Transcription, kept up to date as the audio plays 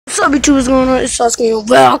What's up, YouTube? What's going on? It's Sasuke.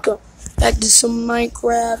 Welcome back to some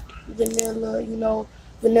Minecraft vanilla,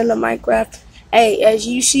 vanilla Minecraft. Hey, as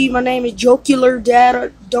you see, my name is Jocular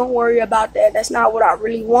Data. Don't worry about that. That's not what I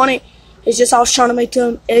really wanted. It's just I was trying to make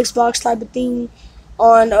them Xbox type of thing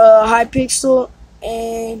on Hypixel,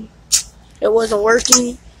 and it wasn't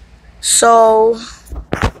working. So,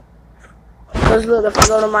 let's look. If I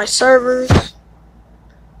go to my servers,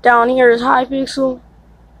 down here is Hypixel,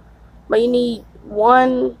 but you need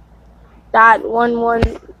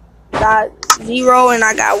 1.11.0 and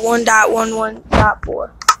I got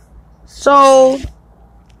 1.11.4. So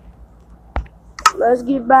let's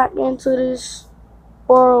get back into this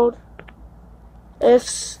world.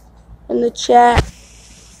 F's in the chat.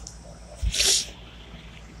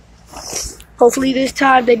 Hopefully this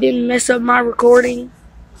time they didn't mess up my recording.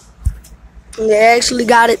 They actually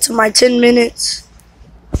got it to my 10 minutes.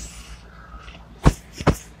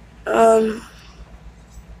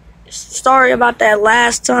 Sorry about that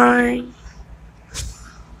last time.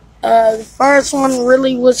 The first one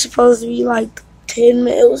really was supposed to be like 10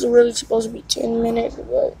 minutes. It was really supposed to be 10 minutes,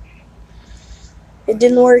 but it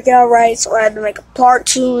didn't work out right, so I had to make a part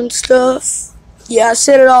 2 and stuff. Yeah, I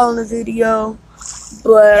said it all in the video,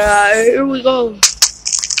 but here we go.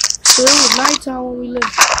 So it was nighttime when we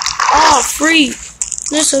left. Oh, free!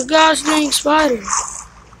 There's a gosh dang spider.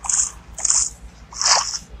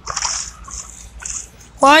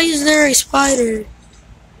 Why is there a spider?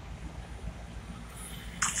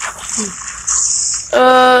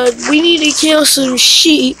 We need to kill some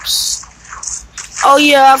sheeps. Oh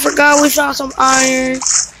yeah, I forgot we found some iron.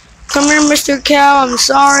 Come here, Mr. Cow. I'm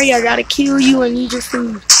sorry, I gotta kill you. I need your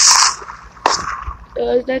food.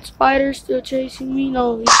 Is that spider still chasing me?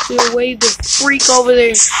 No, he's still way the freak over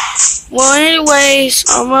there. Well, anyways,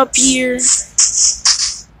 I'm up here.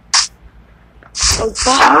 Oh,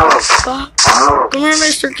 fuck. Come here,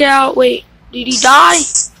 Mr. Cow. Wait, did he die?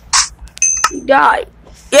 He died.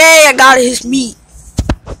 Yeah, I got his meat.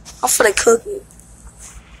 I'm finna cook it.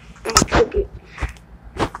 Let me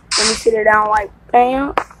sit it down like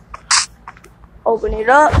bam. Open it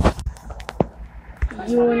up.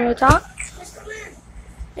 You in the top.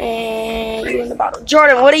 And you in the bottom.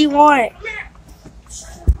 Jordan, what do you want?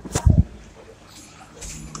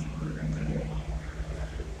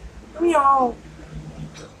 Come on.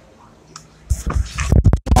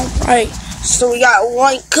 Alright, so we got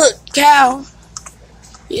one cooked cow.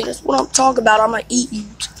 Yeah, that's what I'm talking about. I'm gonna eat you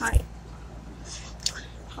tonight.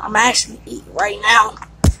 I'm actually eating right now.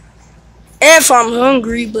 If I'm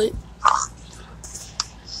hungry, but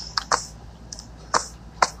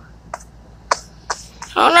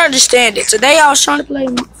I don't understand it. Today I was trying to play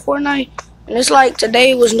Fortnite, and it's like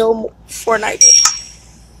today was no Fortnite day.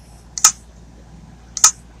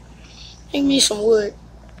 Make me some wood.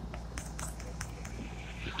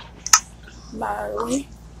 By the way,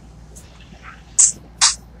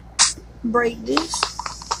 break this.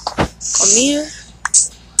 Come here.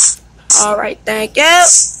 Alright, thank you.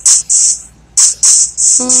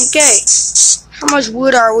 Okay. How much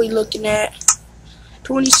wood are we looking at?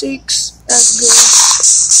 26. That's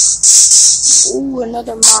good. Ooh,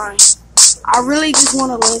 another mine. I really just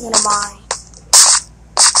want to live in a mine.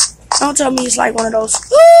 Don't tell me it's like one of those.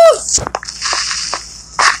 Ooh!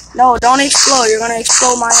 No, don't explode. You're gonna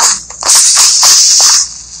explode my eye.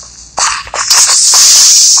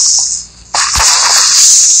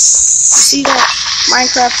 You see that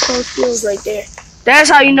Minecraft Pro Skills right there? That's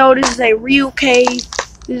how you know this is a real cave.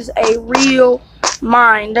 This is a real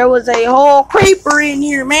mine. There was a whole creeper in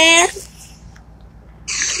here, man.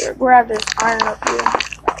 Here, grab this iron up here.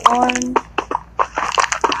 Got 1, 2,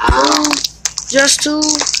 just 2.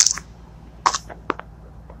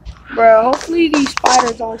 Bro, hopefully these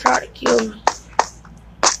spiders don't try to kill me.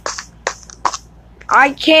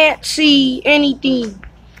 I can't see anything,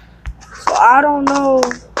 so I don't know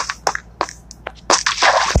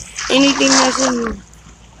anything that's in me.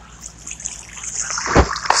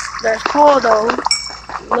 That's cool though.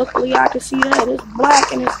 Luckily I can see that. It's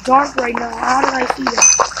black and it's dark right now. How did I see that?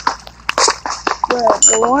 But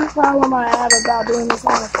the one problem I have about doing this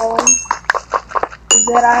on the phone is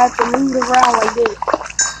that I have to move around like this.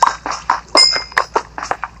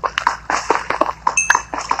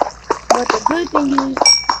 But the good thing is,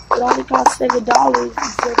 it only costs $7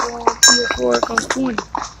 instead of on PS4 it costs 20.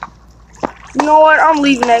 You know what? I'm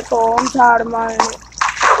leaving that call. I'm tired of mining it.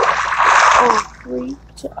 Oh, 3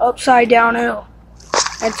 to upside down L.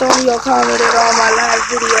 Antonio commented on my last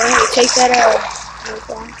video. Hey, take that L.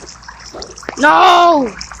 No!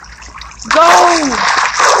 Go!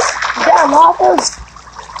 Is that lava?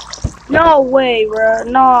 No way, bro.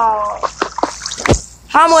 No.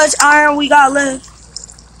 How much iron we got left?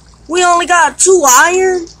 We only got 2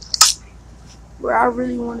 iron. Bro, I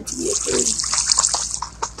really wanted to get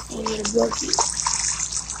 3. And get a bucket.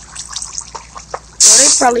 Bro,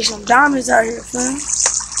 there's probably some diamonds out here, fam.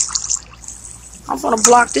 I'm gonna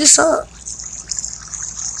block this up.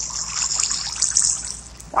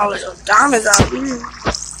 Probably some diamonds out here.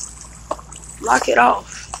 Block it off.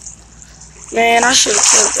 Man, I should have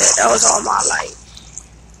killed that. That was all my life.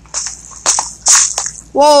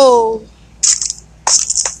 Whoa.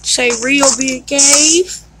 Say real big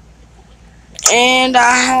cave. And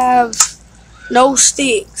I have no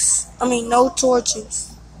sticks. I mean, no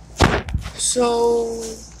torches. So,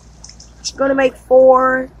 I'm gonna make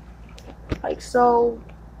 4. Like so.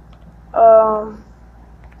 How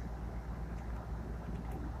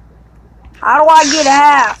do I get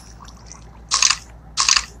half?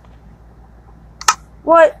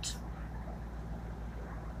 What?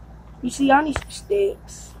 You see, I need some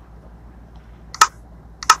sticks.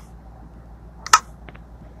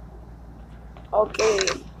 Okay.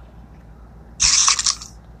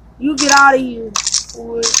 You get out of here.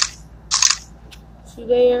 Put you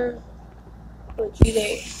there. Put you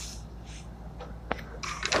there.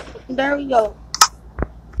 There we go.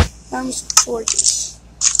 Found me some torches.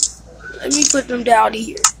 Let me put them down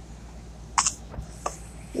here.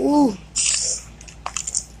 Ooh.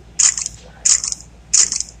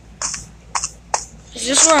 Is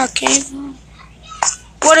this where I came from?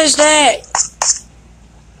 What is that?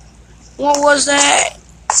 What was that?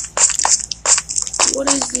 What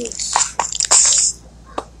is this?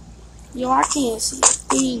 Yo, I can't see a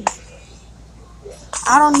thing.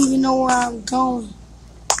 I don't even know where I'm going.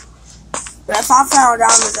 But if I found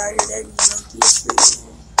diamonds out here, that'd be lucky as shit.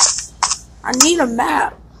 I need a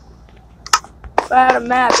map. If I had a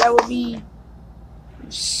map, that would be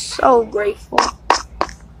so grateful.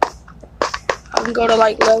 I can go to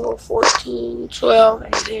like level 14, 12,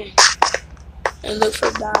 and look for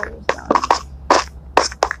diamonds down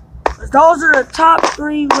here. Those are the top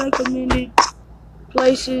 3 recommended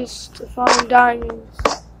places to find diamonds.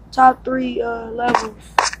 Top 3 levels,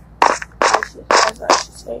 as I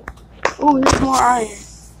should say. Ooh, here's more iron.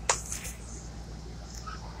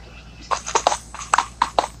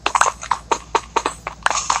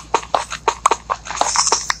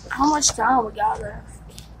 How much time we got left?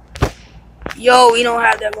 Yo, we don't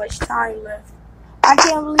have that much time left. I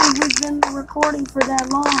can't believe we've been recording for that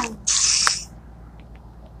long.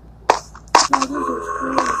 No, this is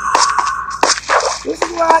crazy. This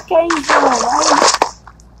is where I came from, right?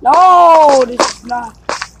 No, this is not.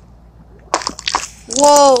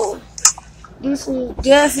 Whoa. This is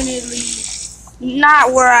definitely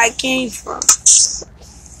not where I came from.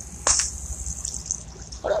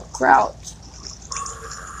 What up, crouch?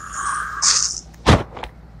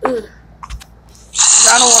 Ugh.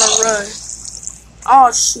 I don't want to run.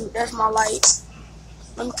 Oh, shoot. That's my light.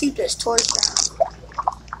 Let me keep this torch down.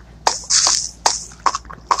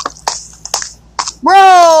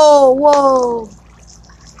 Bro! Whoa.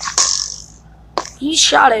 He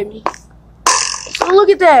shot at me. So look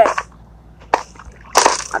at that.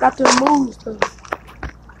 I got the moves too.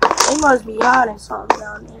 They must be hiding something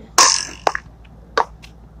down there.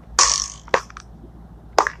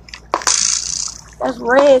 That's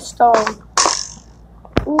redstone.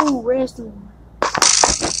 Ooh, redstone.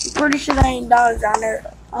 I'm pretty sure there ain't dogs down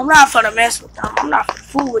there. I'm not finna mess with them. I'm not finna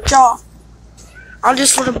fool with y'all. I'm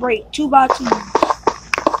just finna break 2 by 2.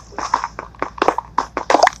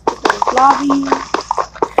 Put those lobby.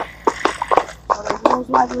 Oh, there's most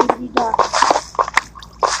likely to be dark.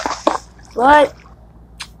 But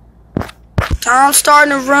time's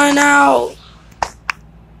starting to run out.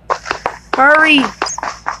 Hurry.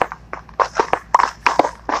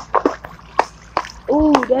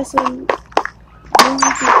 Ooh, that's a new.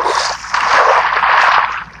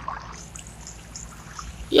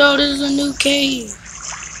 Yo, this is a new cave.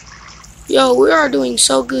 Yo, we are doing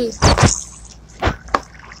so good.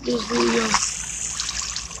 This video.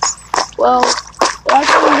 Well,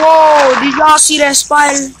 actually, whoa, did y'all see that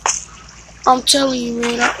spider? I'm telling you,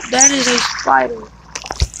 man, that is a spider.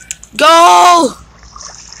 Go!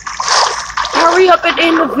 Hurry up and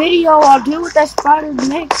end the video. I'll deal with that spider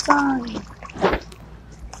next time.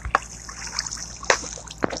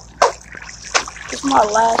 It's my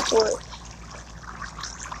last torch.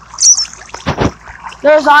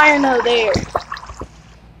 There's iron over there.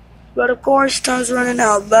 But of course, time's running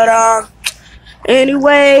out. But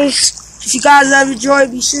anyways, if you guys have enjoyed,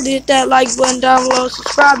 be sure to hit that like button down below.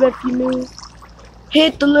 Subscribe if you're new.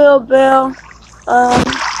 Hit the little bell.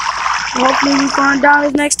 Hopefully we find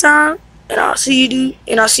diamonds next time. And I'll see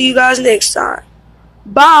you guys next time.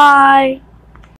 Bye.